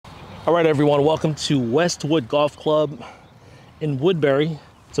All right, everyone, welcome to Westwood Golf Club in Woodbury.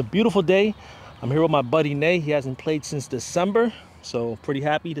 It's a beautiful day. I'm here with my buddy Nae. He hasn't played since December, so pretty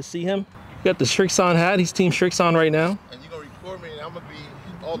happy to see him. Got the Shrixon hat. He's Team Shrixon right now. And you're gonna record me, and I'm gonna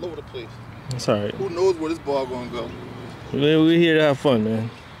be all over the place. That's all right. Who knows where this ball gonna go? We're here to have fun, man.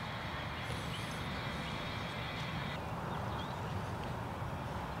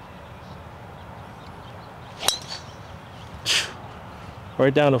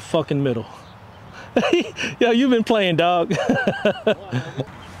 Right down the fucking middle. Yo, you've been playing, dog.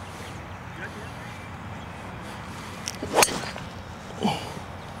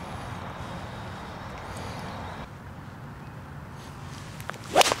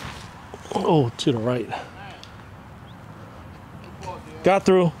 Oh, to the right. Got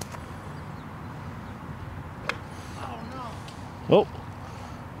through. Oh,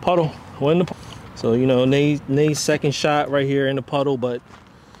 puddle. Went in the puddle. So, you know, Nae's second shot right here in the puddle, but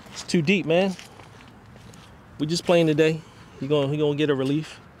it's too deep, man. We just playing today. He gonna get a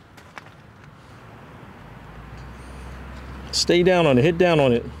relief. Stay down on it. Hit down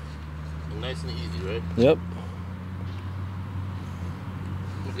on it. Nice and easy, right? Yep.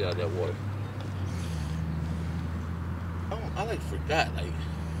 Get out of that water. I like forgot, like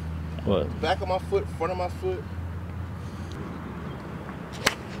What? back of my foot, front of my foot.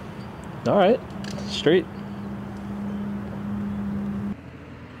 All right. Straight.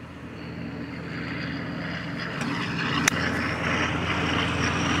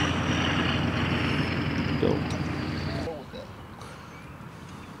 Go.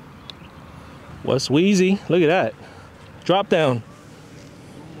 What's Wheezy? Look at that. Drop down.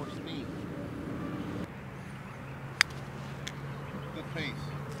 More speed. Good pace.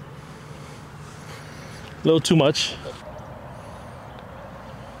 A little too much.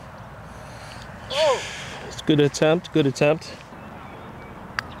 Oh! It's good attempt. Good attempt.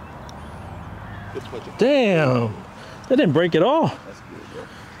 Good punch. Damn. That didn't break at all. That's good, bro.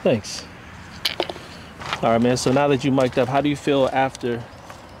 Thanks. All right, man. So now that you mic'd up, how do you feel after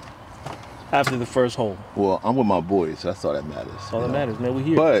the first hole? Well, I'm with my boys. That's all that matters. That's all that matters, man. We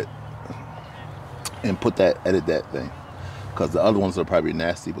here. But edit that thing, because the other ones are probably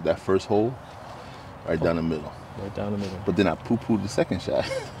nasty. But that first hole, right down the middle. Right down the middle. But then I poo-pooed the second shot.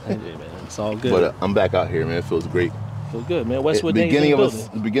 Hey, man, it's all good. But I'm back out here, man. It feels great. Feel good, man. Westwood Nae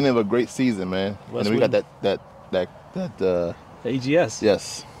The beginning of a great season, man. And then we got that AGS.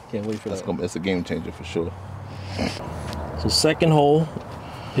 Yes. Can't wait for that. It's a game changer for sure. So second hole.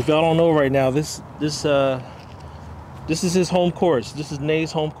 If y'all don't know right now, this is his home course. This is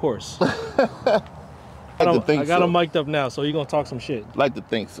Nae's home course. I got him mic'd up now, so you're gonna talk some shit. Like to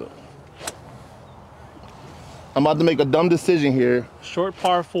think so. I'm about to make a dumb decision here. Short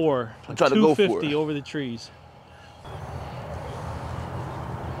par 4. Try to go for it. 250 over the trees.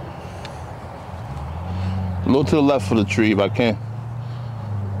 A little to the left for the tree if I can.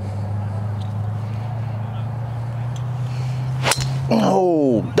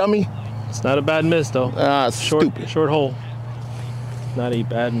 Oh, dummy. It's not a bad miss though. Ah, stupid. Short hole. Not a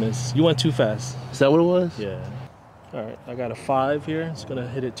bad miss. You went too fast. Is that what it was? Yeah. All right, I got a 5 here. It's gonna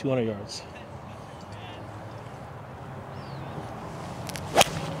hit it 200 yards.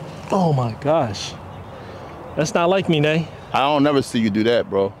 Oh my gosh. That's not like me, Nae. I don't never see you do that,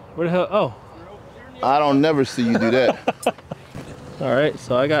 bro. Where the hell? Oh. I don't never see you do that. All right,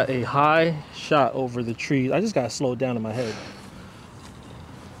 so I got a high shot over the trees. I just gotta slow it down in my head.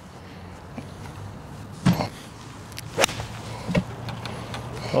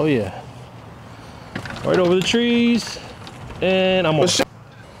 Oh yeah. Right over the trees. And I'm on. So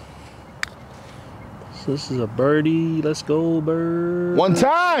this is a birdie. Let's go, bird. One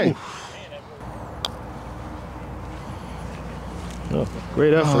time. Oh,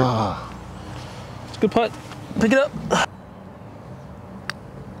 great effort. It's a good putt. Pick it up.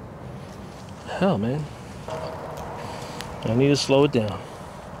 Hell, man. I need to slow it down.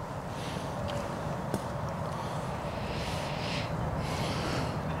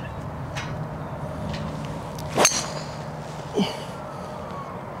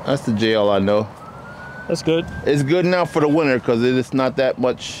 That's the JL I know. That's good. It's good now for the winter because it's not that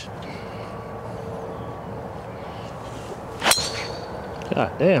much.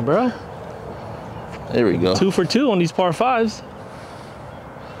 God damn, bro. There we go. 2 for 2 on these par 5s.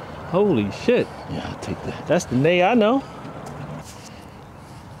 Holy shit. Yeah, I'll take that. That's the Nae I know.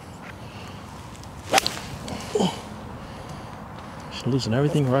 Just losing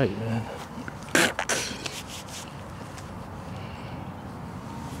everything right, man.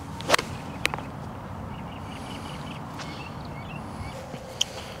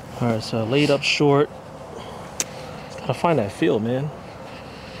 All right, so I laid up short. Gotta find that field, man.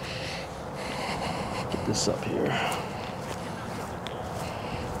 this up here.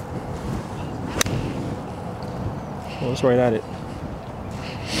 Oh, it's right at it.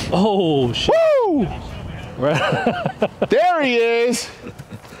 Oh, shit. Woo! Right. There he is.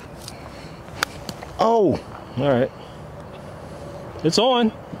 Oh. All right. It's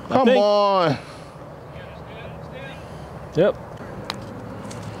on. Come on. Yep.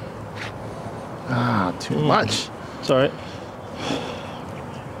 Ah, too much. It's all right.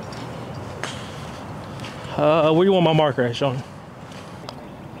 Where do you want my marker at, Sean?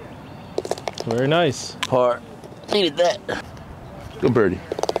 Very nice. Par. Needed that. Good birdie.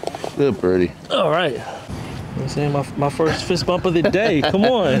 Good birdie. All right. I'm saying my first fist bump of the day. Come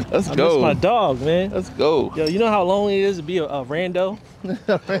on. Let's I go. miss my dog, man. Let's go. Yo, you know how lonely it is to be a rando?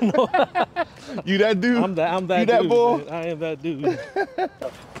 You that dude? I'm that you dude. that boy? Man. I am that dude.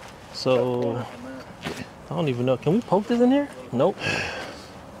 So, I don't even know. Can we poke this in here? Nope.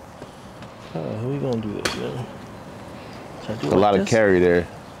 How we gonna do this, man? Should I do A lot of carry there.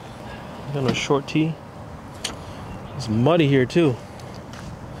 Got no short tee. It's muddy here too.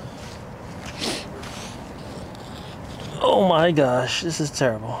 Oh my gosh, this is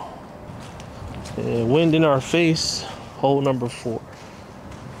terrible. Wind in our face, hole number 4.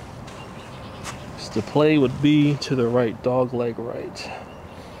 So the play would be to the right, dog leg right.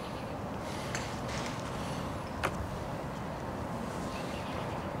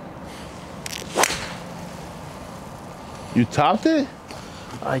 You topped it?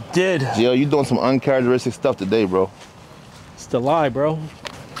 I did. Yo, you doing some uncharacteristic stuff today, bro. It's the lie, bro.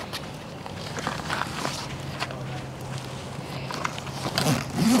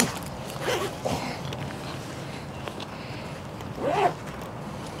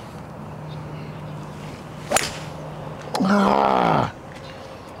 Ah.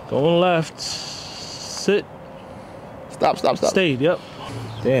 Going left. Sit. Stop. Stayed, yep.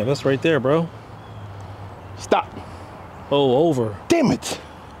 Damn, that's right there, bro. Stop. Oh, over. Damn it.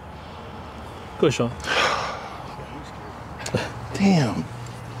 Good, Sean. Damn.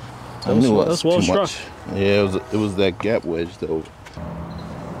 I knew That's well too struck. much. Yeah, it was that gap wedge though.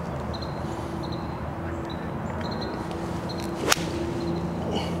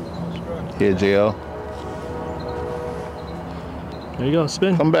 Here, JL. There you go,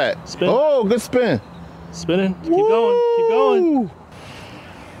 spin. Come back. Spin. Oh, good spin. Spinning. Keep going. Keep going.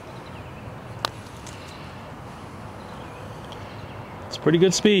 It's pretty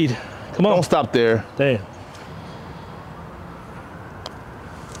good speed. Come on. Don't stop there. Damn.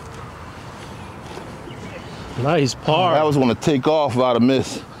 Nice par. I was going to take off without a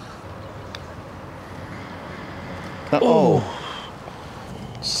miss. Oh.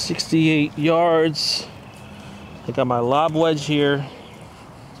 68 yards. I got my lob wedge here.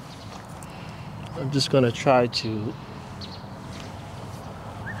 I'm just going to try to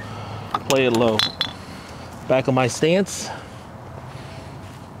play it low. Back of my stance.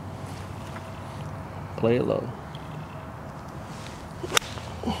 Play it low.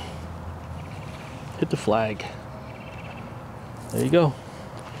 Hit the flag. There you go.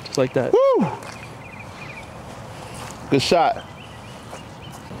 Just like that. Woo! Good shot.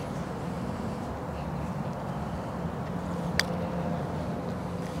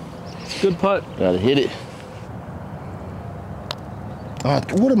 It's a good putt. Gotta hit it.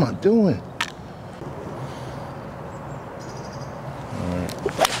 What am I doing?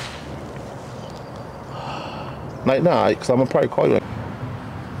 Like, nah, because I'm gonna probably call you.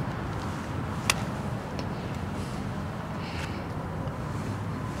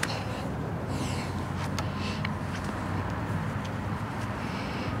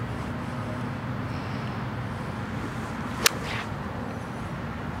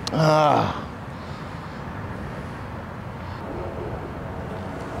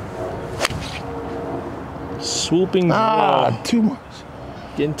 Swooping draw. Too much.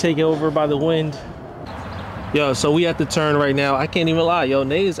 Getting taken over by the wind. Yo, so we at the turn right now. I can't even lie. Yo,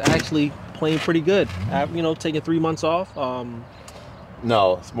 Nae is actually playing pretty good. You know, taking 3 months off.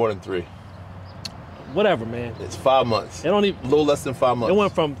 No, it's more than 3. Whatever, man. It's 5 months. It don't even, a little less than 5 months. It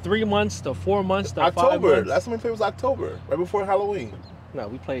went from 3 months to 4 months to October. 5 months. Last time we played was October, right before Halloween. No,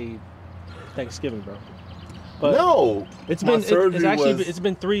 we played Thanksgiving, bro. But no, it's been it's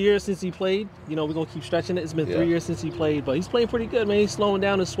been 3 years since he played. You know, we're gonna keep stretching it. It's been 3 years since he played, but he's playing pretty good, man. He's slowing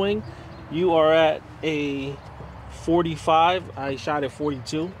down his swing. You are at a 45. I shot at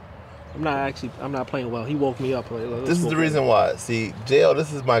 42. I'm not playing well. He woke me up. Like, this is the reason why. See, JL,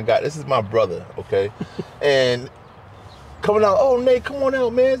 this is my guy. This is my brother, okay? And coming out, oh, Nate, come on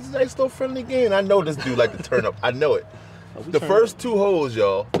out, man. It's a nice little friendly game. I know this dude like to turn up. I know it. The first 2 holes,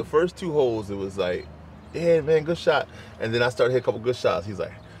 y'all, the first 2 holes, it was like, yeah, man, good shot. And then I started hitting a couple good shots. He's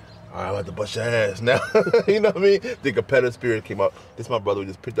like, all right, I'm about to bust your ass now. You know what I mean? The competitive spirit came out. This my brother. We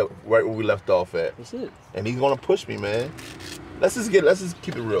just picked up right where we left off at. That's it. And he's gonna push me, man. Let's just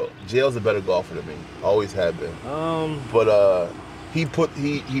keep it real. JL's a better golfer than me. Always have been. But he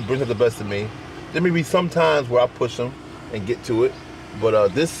brings out the best in me. There may be some times where I push him and get to it. But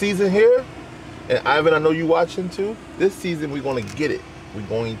this season here, and Ivan, I know you watching too. This season we're gonna get it. We're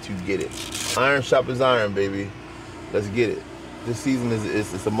going to get it. Iron sharpens iron, baby. Let's get it. This season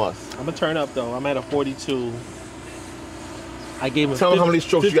is a must. I'm gonna turn up though. I'm at a 42. I gave him. Tell him how many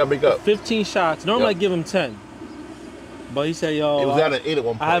strokes you gotta make up. 15 shots. Normally I give him 10. But he said, "Yo, it was at an 8 at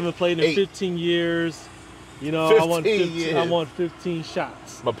one point. I haven't played in 15 years. You know, I want 15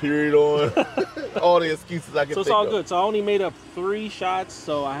 shots. My period on. All the excuses I can think of. So it's all good. So I only made up 3 shots.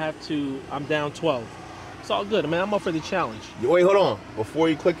 So I'm down 12. It's all good, man. I'm up for the challenge. Wait, hold on. Before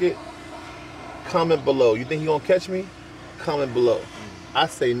you click it, comment below. You think he gonna catch me? Comment below. I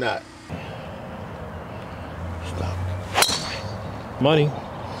say not. Stop. Money.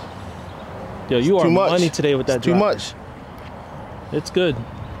 Yo, you are money today with that driver. Too much. It's good.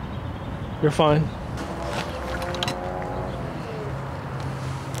 You're fine.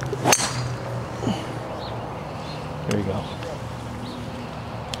 There you go.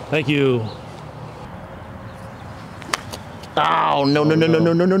 Thank you. Oh,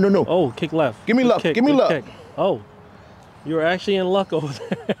 no. Oh, kick left. Give me luck. Give me luck. Kick. Oh, you were actually in luck over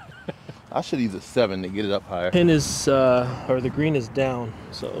there. I should use a 7 to get it up higher. Pin is, or the green is down,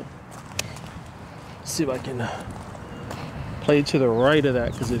 so let's see if I can play to the right of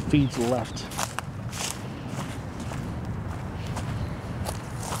that because it feeds left.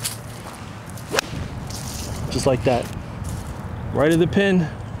 Just like that. Right of the pin.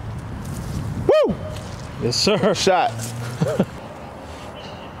 Woo! Yes, sir. Shot.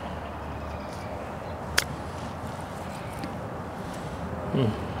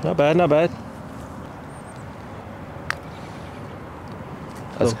 Not bad, not bad.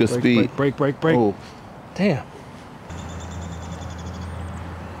 That's good speed. Break. Oh. Damn.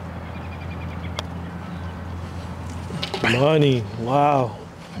 Money. Wow.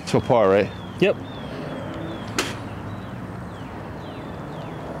 To a par, right? Yep.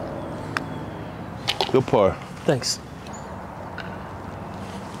 Good par. Thanks.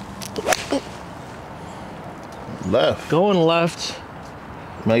 Left. Going left.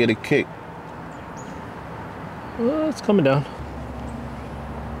 Might get a kick. Well, it's coming down.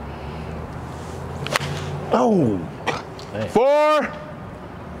 Oh. Hey. 4.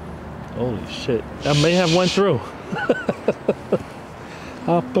 Holy shit. That may have went through.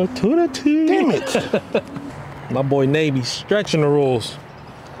 Opportunity. Damn it. My boy Navy stretching the rules.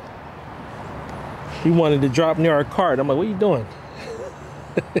 He wanted to drop near our cart. I'm like, what are you doing?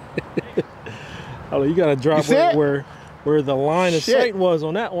 Oh, you gotta drop where the line of sight was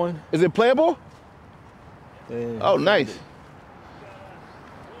on that one. Is it playable? Damn. Oh, nice.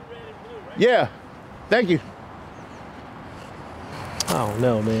 Yeah. Thank you. I don't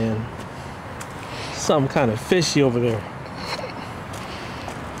know, man. Something kind of fishy over there.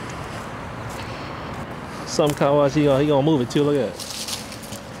 Some kind of, he gonna move it too. Look at that.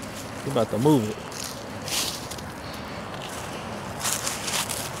 He about to move it.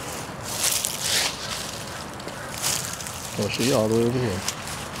 I'll show you all the way over here.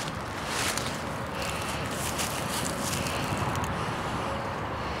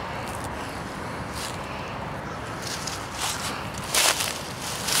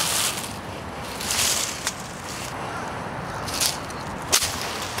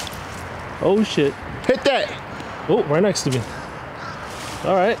 Oh shit. Hit that. Oh, right next to me.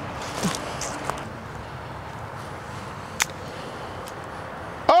 All right.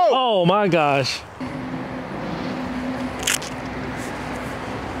 Oh my gosh.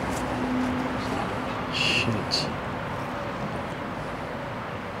 Shit.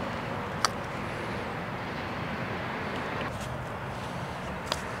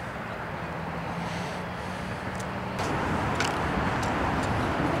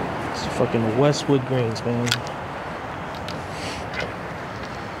 It's fucking Westwood greens, man.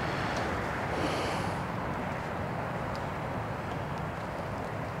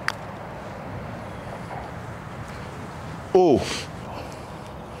 Oh.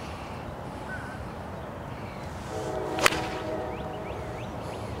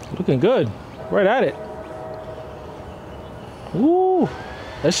 Looking good. Right at it. Ooh.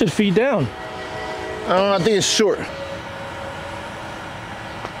 That should feed down. I think it's short.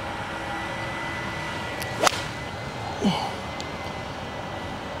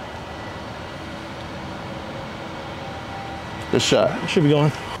 Good shot. It should be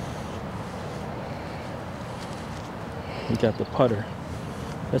going. We got the putter.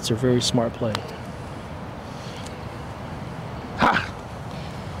 That's a very smart play. Ha!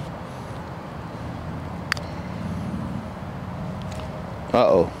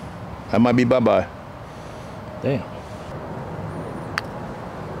 Uh-oh. That might be bye-bye. Damn.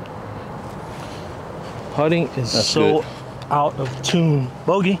 Putting is That's so good. out of tune.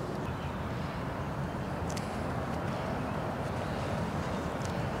 Bogey.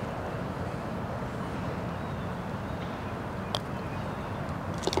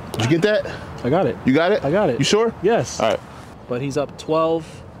 Did you get that? I got it. You got it? I got it. You sure? Yes. All right. But he's up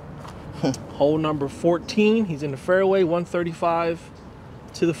 12. Hole number 14. He's in the fairway, 135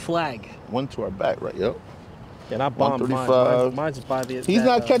 to the flag. One to our back, right? Yep. And I bombed mine. 135. Mine's by the. He's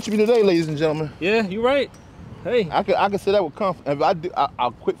not catching me today, ladies and gentlemen. Yeah, you're right. Hey. I can say that with confidence. If I do,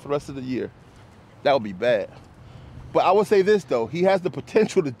 I'll quit for the rest of the year. That would be bad. But I will say this though, he has the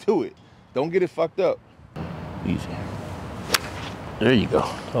potential to do it. Don't get it fucked up. Easy. There you go.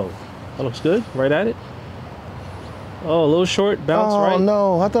 Oh, that looks good. Right at it. Oh, a little short bounce, right? Oh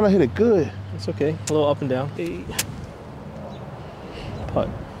no, I thought I hit it good. It's okay. A little up and down. Hey. Putt.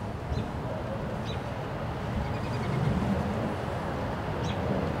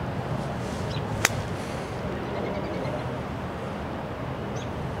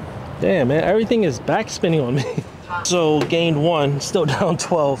 Damn, man, everything is backspinning on me. So gained 1, still down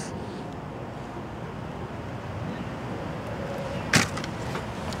 12.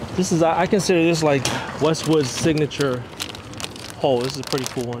 This is, I consider this like Westwood's signature hole. This is a pretty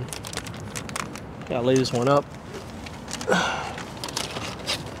cool one. Gotta lay this one up.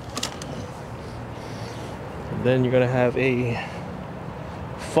 And then you're gonna have a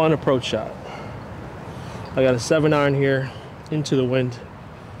fun approach shot. I got a 7-iron here into the wind.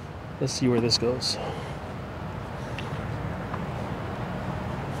 Let's see where this goes.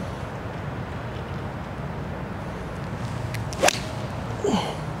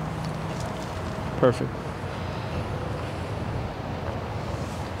 Perfect.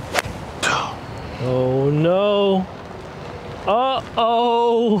 Oh no.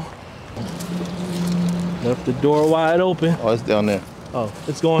 Uh-oh. Left the door wide open. Oh, it's down there. Oh,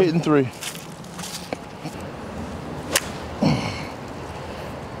 it's going. Hitting 3.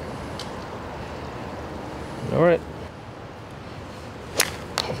 All right.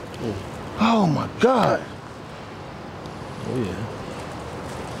 Oh my God. Oh yeah.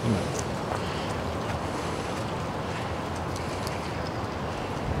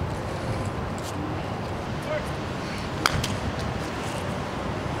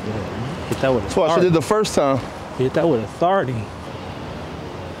 Yeah, hit that with That's what I authority. did the first time. Hit that with authority.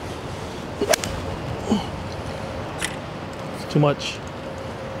 It's too much.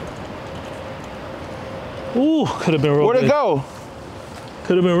 Ooh, could have been real good. Where'd it go?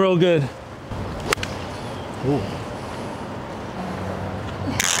 Could have been real good. Ooh.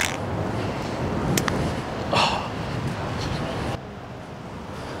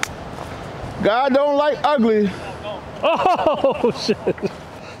 God don't like ugly. Oh, shit.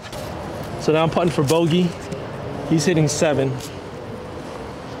 So now I'm putting for bogey. He's hitting 7.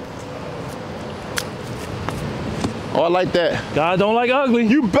 Oh, I like that. God don't like ugly.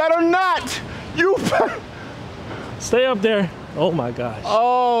 You better not. You better. Stay up there. Oh my gosh.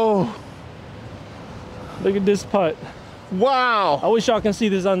 Oh, Look at this putt. wow. I wish y'all can see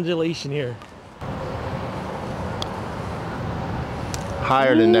this undulation here.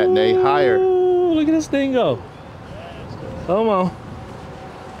 Higher than that, Nae. Higher. Ooh, look at this thing go. Come on.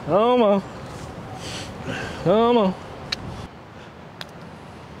 Come on. Come on.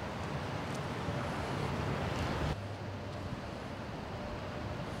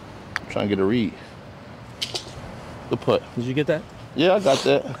 Trying to get a read. The putt. Did you get that? Yeah, I got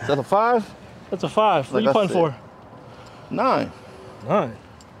that. Is that a 5? That's a 5. What Like are you I putting said. for? 9. 9.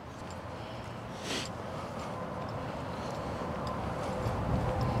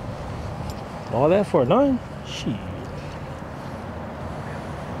 All that for a 9? Shit.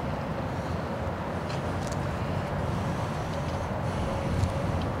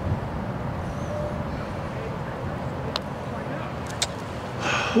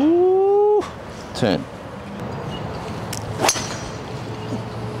 Ooh. 10.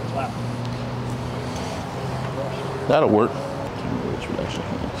 That'll work. Relax your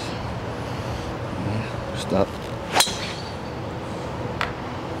hands. Stop.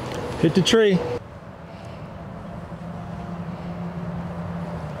 Hit the tree.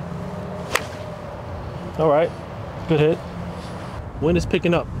 All right, good hit. Wind is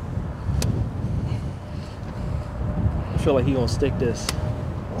picking up. I feel like he gonna stick this.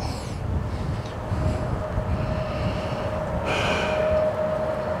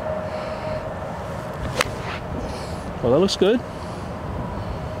 Well, that looks good.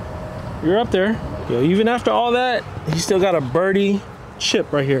 You're up there. Yo, even after all that, he still got a birdie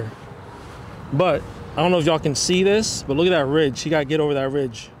chip right here. But I don't know if y'all can see this, but look at that ridge. He got to get over that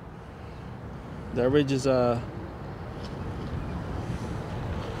ridge. That ridge is, what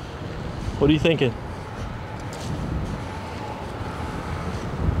are you thinking?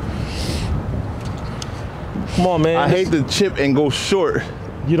 Come on, man. I hate to chip and go short.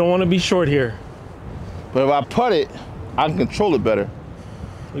 You don't want to be short here. But if I putt it, I can control it better.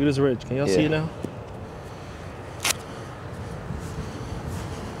 Look at this ridge. Can y'all see it now?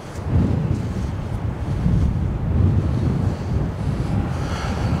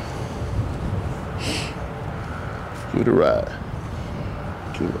 Give it a ride.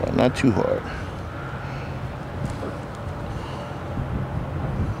 Give it a ride. Not too hard.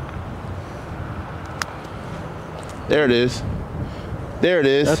 There it is. There it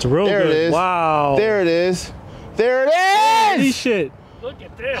is. That's real there good. It is. Wow. There it is. There it is. Holy shit. Look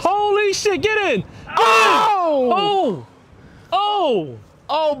at this. Holy shit. Get in. Oh! Oh. Oh.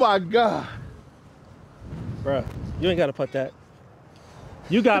 Oh my God. Bruh, you ain't got to putt that.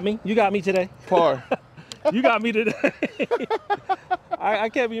 You got me. You got me today. Par. You got me today. I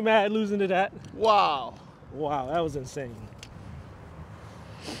can't be mad losing to that. Wow. Wow, that was insane.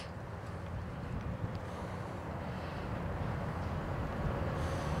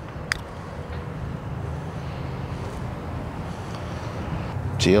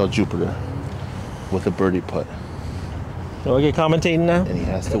 JL Jupiter with a birdie putt. Do I get commentating now? And he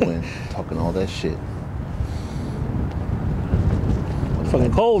has to win. Talking all that shit.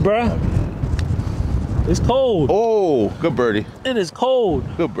 Fucking cold, bruh. It's cold. Oh, good birdie. It is cold.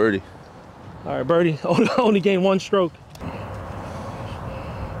 Good birdie. All right, birdie. Only gained one stroke.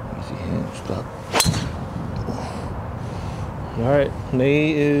 Easy hand, stop. All right,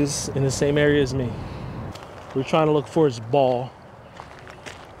 Nae is in the same area as me. We're trying to look for his ball.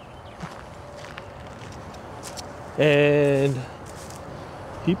 And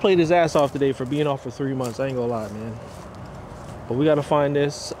he played his ass off today for being off for 3 months. I ain't gonna lie, man. But we gotta find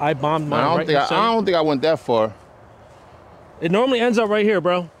this. I bombed mine right in the center. I don't think I went that far. It normally ends up right here,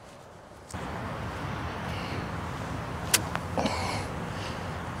 bro.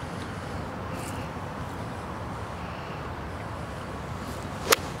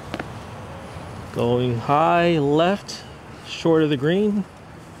 Going high left, short of the green.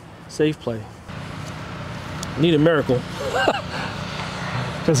 Safe play. Need a miracle.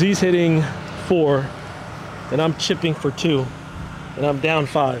 Because he's hitting 4 and I'm chipping for 2 and I'm down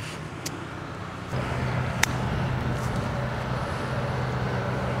 5.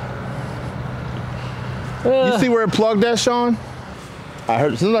 You see where it plugged at, Sean? I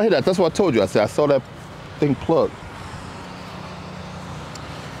heard, as soon as I hit that, that's what I told you. I said, I saw that thing plug.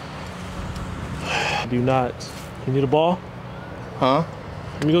 Do not. You need a ball? Huh?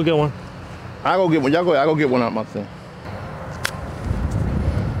 Let me go get one. I go get one. Y'all go. I go get one out my thing.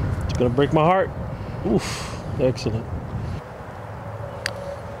 It's gonna break my heart. Oof. Excellent.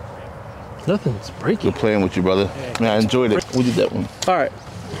 Nothing's breaking. Good playing with you, brother. Man, I enjoyed it. We did that one. All right.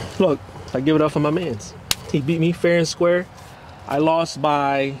 Look, I give it up for my mans. He beat me fair and square. I lost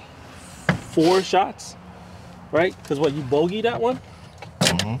by 4 shots, right? Because what, you bogeyed that one?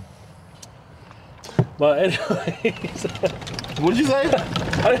 Mm-hmm. But anyways. What did you say?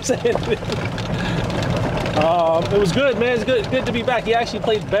 I didn't say anything. It was good, man. It's good to be back. He actually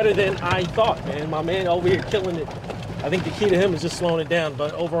played better than I thought, man. My man over here killing it. I think the key to him is just slowing it down.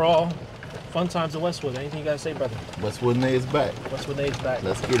 But overall, fun times at Westwood. Anything you guys say, brother? Westwood Nae is back. Westwood Nae is back.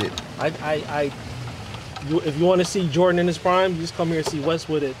 Let's get it. If you want to see Jordan in his prime, you just come here and see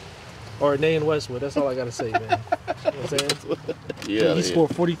Westwood or Nae and Westwood. That's all I gotta say, man. You know what I'm saying? Yeah. He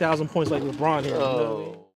scored 40,000 points like LeBron here. You know what I mean?